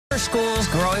schools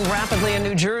growing rapidly in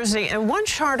New Jersey, and one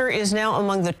charter is now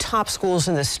among the top schools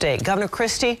in the state. Governor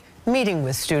Christie meeting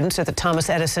with students at the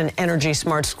Thomas Edison Energy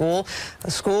Smart School,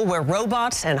 a school where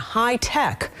robots and high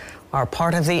tech are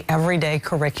part of the everyday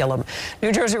curriculum.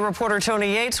 New Jersey reporter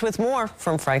Tony Yates with more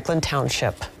from Franklin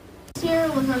Township.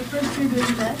 Here was our first year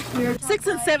doing that. 6th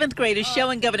and 7th graders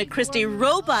showing Governor Christie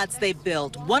robots they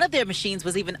built. One of their machines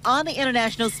was even on the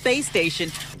International Space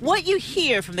Station. What you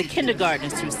hear from the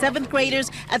kindergartners through 7th graders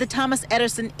at the Thomas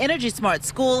Edison Energy Smart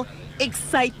School: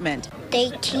 excitement.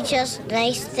 They teach us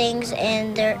nice things,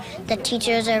 and the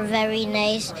teachers are very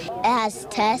nice. It has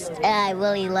tests, and I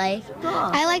really like.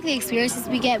 I like the experiences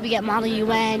we get. We get Model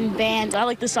UN, bands. I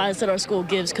like the science that our school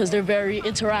gives because they're very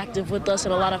interactive with us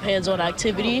and a lot of hands-on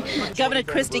activity. Governor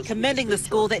Christie commending the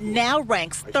school that now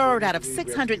ranks 3rd out of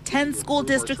 610 school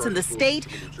districts in the state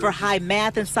for high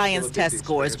math and science test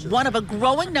scores, one of a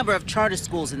growing number of charter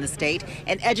schools in the state,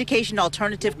 an education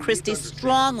alternative Christie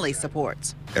strongly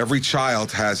supports. Every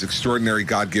child has extraordinary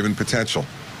God-given potential,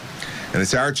 and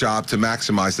it's our job to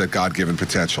maximize that God-given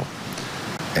potential.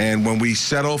 And when we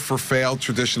settle for failed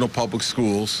traditional public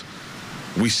schools,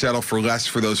 we settle for less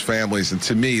for those families, and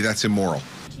to me, that's immoral.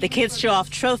 The kids show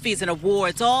off trophies and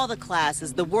awards, all the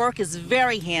classes. The work is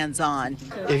very hands-on.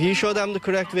 If you show them the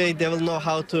correct way, they will know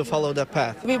how to follow the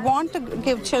path. We want to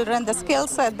give children the skill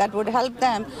set that would help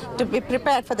them to be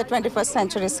prepared for the 21st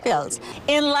century skills.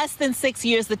 In less than 6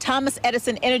 years, the Thomas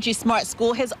Edison Energy Smart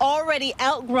School has already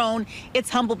outgrown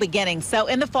its humble beginnings. So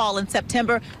in the fall, in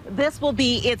September, this will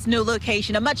be its new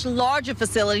location, a much larger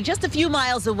facility just a few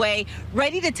miles away,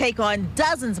 ready to take on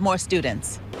dozens more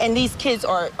students. And these kids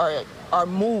are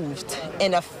moved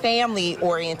in a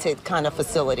family-oriented kind of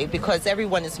facility because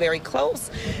everyone is very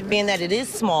close. Being that it is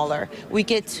smaller, we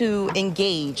get to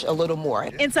engage a little more.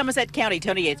 In Somerset County,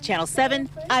 Tony Yates, Channel 7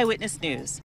 Eyewitness News.